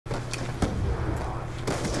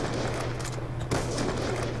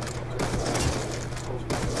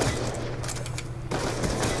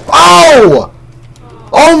Oh!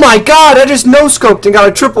 Oh my god, I just no-scoped and got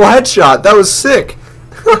a triple headshot. That was sick.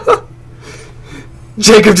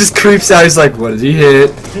 Jacob just creeps out. He's like, what did he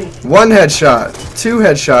hit? 1 headshot, 2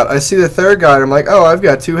 headshot. I see the third guy and I'm like, oh, I've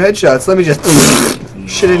got 2 headshots. Let me just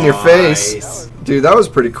shit in your face. Dude, that was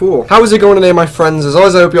pretty cool. How is it going today, my friends? As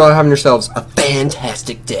always, I hope you all are having yourselves a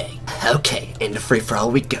fantastic day. Okay, into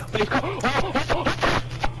free-for-all we go.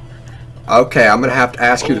 Okay, I'm gonna have to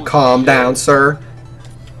ask you to calm down, sir.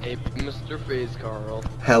 Hey, Mr. Face Carl.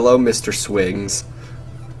 Hello, Mr. Swings.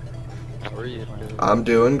 How are you? I'm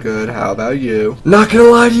doing good. How about you? Not gonna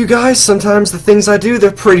lie to you guys, sometimes the things I do,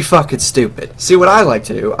 they're pretty fucking stupid. See, what I like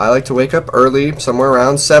to do, I like to wake up early, somewhere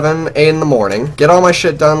around 7, 8 in the morning, get all my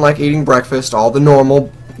shit done like eating breakfast, all the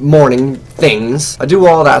normal morning things. I do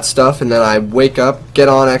all that stuff and then I wake up, get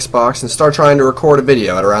on Xbox and start trying to record a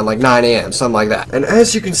video at around like 9 AM, something like that. And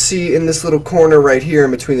as you can see in this little corner right here in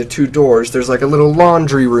between the 2 doors, there's like a little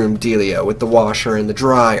laundry room dealio with the washer and the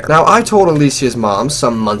dryer. Now I told Alicia's mom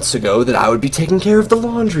some months ago that I would be taking care of the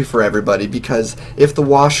laundry for everybody because if the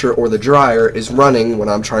washer or the dryer is running when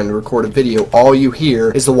I'm trying to record a video, all you hear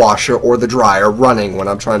is the washer or the dryer running when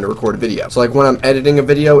I'm trying to record a video. So like when I'm editing a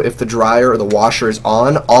video, if the dryer or the washer is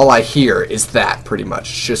on, all I hear is that, pretty much.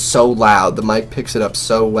 It's just so loud. The mic picks it up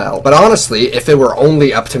so well. But honestly, if it were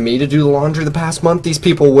only up to me to do the laundry the past month, these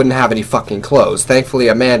people wouldn't have any fucking clothes. Thankfully,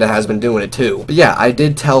 Amanda has been doing it too. But yeah, I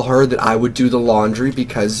did tell her that I would do the laundry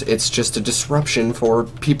because it's just a disruption for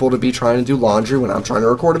people to be trying to do laundry when I'm trying to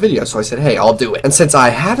record a video. So I said, hey, I'll do it. And since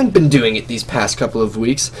I haven't been doing it these past couple of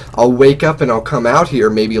weeks, I'll wake up and I'll come out here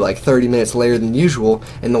maybe like 30 minutes later than usual,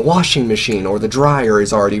 and the washing machine or the dryer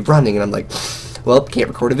is already running, and I'm like, well, can't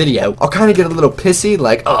record a video. I'll kind of get a little pissy,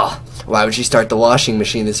 like, ugh, why would she start the washing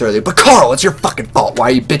machine this early? But Carl, it's your fucking fault. Why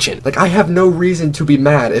are you bitching? Like, I have no reason to be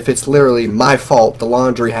mad if it's literally my fault the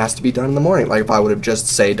laundry has to be done in the morning. Like, if I would have just,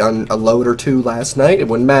 say, done a load or 2 last night, it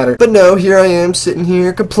wouldn't matter. But no, here I am sitting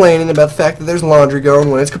here complaining about the fact that there's laundry going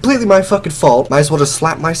when it's completely my fucking fault. Might as well just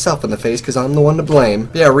slap myself in the face because I'm the one to blame.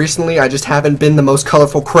 But yeah, recently I just haven't been the most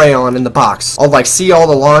colorful crayon in the box. I'll, like, see all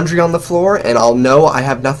the laundry on the floor and I'll know I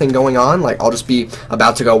have nothing going on. Like, I'll just be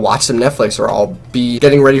about to go watch some Netflix or I'll be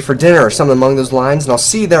getting ready for dinner or something along those lines, and I'll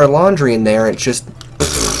see their laundry in there and just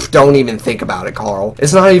don't even think about it, Carl.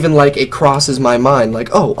 It's not even like it crosses my mind like,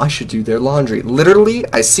 oh, I should do their laundry. Literally,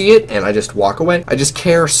 I see it and I just walk away. I just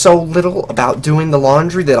care so little about doing the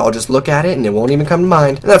laundry that I'll just look at it and it won't even come to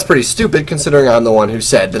mind. And that's pretty stupid considering I'm the one who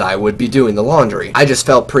said that I would be doing the laundry. I just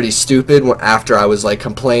felt pretty stupid after I was like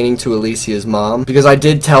complaining to Alicia's mom because I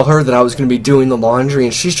did tell her that I was going to be doing the laundry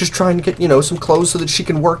and she's just trying to get, you know, some clothes so that she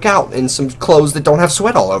can work out in some clothes that don't have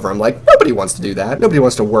sweat all over them. Like, nobody wants to do that. Nobody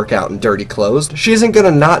wants to work out in dirty clothes. She isn't going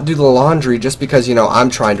to not do the laundry just because, you know, I'm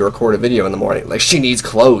trying to record a video in the morning. Like, she needs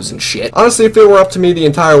clothes and shit. Honestly, if it were up to me, the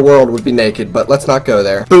entire world would be naked, but let's not go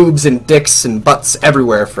there. Boobs and dicks and butts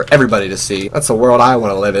everywhere for everybody to see. That's the world I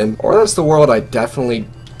want to live in. Or that's the world I definitely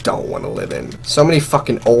don't want to live in. So many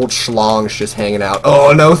fucking old schlongs just hanging out.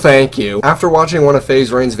 Oh, no thank you. After watching one of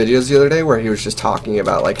FaZe Rain's videos the other day where he was just talking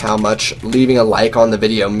about like how much leaving a like on the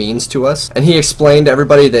video means to us, and he explained to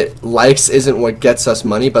everybody that likes isn't what gets us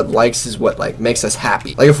money, but likes is what like makes us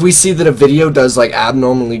happy. Like if we see that a video does like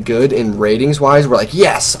abnormally good in ratings wise, we're like,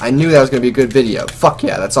 yes, I knew that was gonna be a good video. Fuck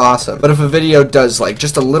yeah, that's awesome. But if a video does like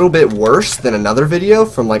just a little bit worse than another video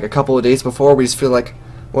from like a couple of days before, we just feel like,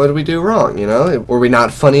 what did we do wrong, you know? Were we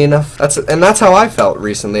not funny enough? That's how I felt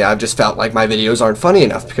recently. I've just felt like my videos aren't funny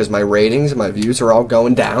enough because my ratings and my views are all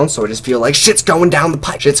going down, so I just feel like shit's going down the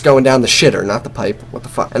pipe. Shit's going down the shitter, not the pipe. What the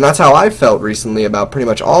fuck? And that's how I felt recently about pretty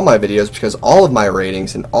much all my videos because all of my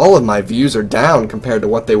ratings and all of my views are down compared to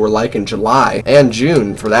what they were like in July and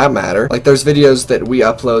June, for that matter. Like, there's videos that we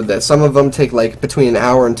upload that some of them take like between an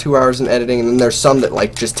hour and 2 hours in editing, and then there's some that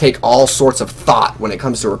like just take all sorts of thought when it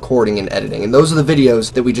comes to recording and editing. And those are the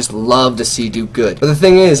videos that we just love to see do good. But the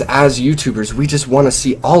thing is, as YouTubers, we just want to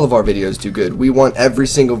see all of our videos do good. We want every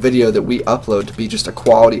single video that we upload to be just a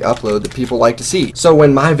quality upload that people like to see. So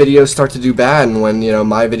when my videos start to do bad and when, you know,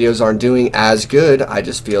 my videos aren't doing as good, I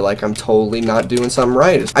just feel like I'm totally not doing something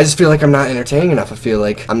right. I just feel like I'm not entertaining enough. I feel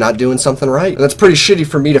like I'm not doing something right. And that's pretty shitty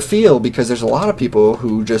for me to feel because there's a lot of people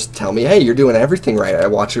who just tell me, hey, you're doing everything right. I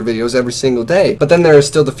watch your videos every single day. But then there are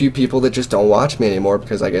still the few people that just don't watch me anymore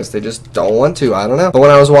because I guess they just don't want to. I don't know. But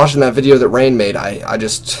when I was watching that video that Rain made, I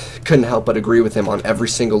just couldn't help but agree with him on every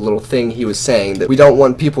single little thing he was saying, that we don't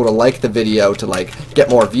want people to like the video to like get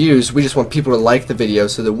more views. We just want people to like the video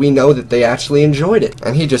so that we know that they actually enjoyed it.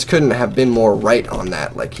 And he just couldn't have been more right on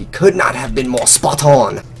that. Like, he could not have been more spot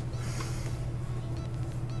on.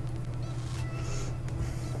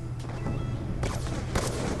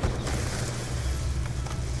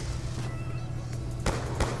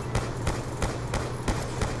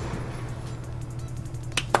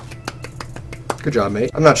 Good job,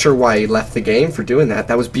 mate. I'm not sure why he left the game for doing that.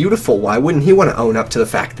 That was beautiful. Why wouldn't he want to own up to the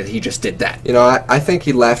fact that he just did that? You know, I think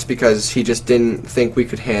he left because he just didn't think we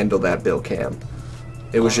could handle that bill cam.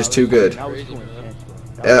 It was just too good.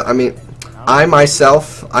 I mean, I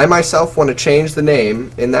myself want to change the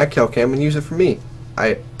name in that kill cam and use it for me.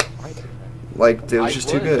 Like, it was just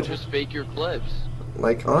too good. Just fake your clips.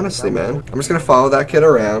 Like, honestly, man. I'm just gonna follow that kid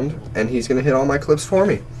around, and he's gonna hit all my clips for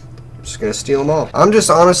me. I'm just gonna steal them all. I'm just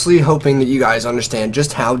honestly hoping that you guys understand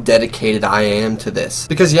just how dedicated I am to this.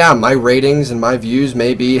 Because yeah, my ratings and my views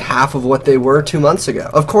may be half of what they were 2 months ago.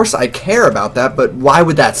 Of course I care about that, but why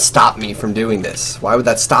would that stop me from doing this? Why would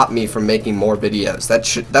that stop me from making more videos?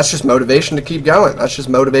 That's just motivation to keep going. That's just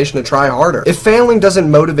motivation to try harder. If failing doesn't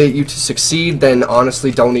motivate you to succeed, then honestly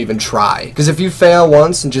don't even try. Because if you fail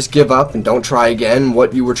once and just give up and don't try again,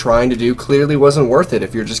 what you were trying to do clearly wasn't worth it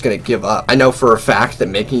if you're just gonna give up. I know for a fact that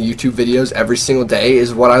making YouTube videos every single day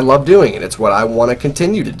is what I love doing, and it's what I want to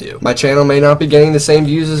continue to do. My channel may not be getting the same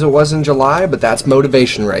views as it was in July, but that's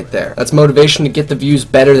motivation right there. That's motivation to get the views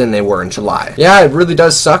better than they were in July. Yeah, it really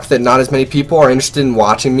does suck that not as many people are interested in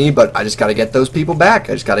watching me, but I just gotta get those people back.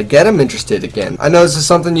 I just gotta get them interested again. I know this is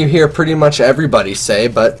something you hear pretty much everybody say,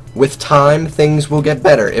 but with time, things will get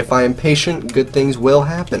better. If I am patient, good things will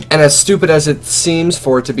happen. And as stupid as it seems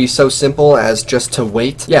for it to be so simple as just to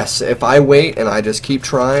wait, yes, if I wait and I just keep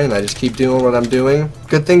trying and I just keep doing what I'm doing,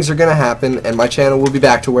 good things are gonna happen and my channel will be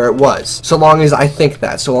back to where it was. So long as I think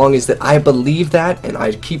that, so long as that I believe that and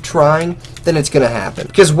I keep trying, then it's gonna happen.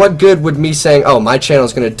 Because what good would me saying, oh, my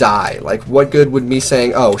channel's gonna die? Like, what good would me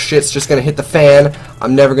saying, oh, shit's just gonna hit the fan,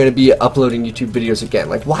 I'm never gonna be uploading YouTube videos again?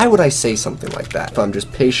 Like, why would I say something like that? If I'm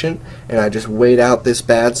just patient and I just wait out this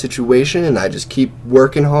bad situation and I just keep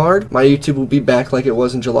working hard, my YouTube will be back like it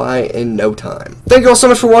was in July in no time. Thank you all so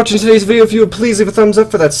much for watching today's video. If you would please leave a thumbs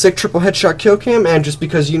up for that sick triple headshot kill cam, and just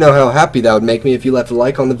because you know how happy that would make me if you left a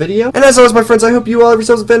like on the video. And as always, my friends, I hope you all have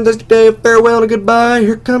yourselves a fantastic day. Farewell and a goodbye.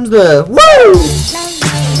 Here comes the woo!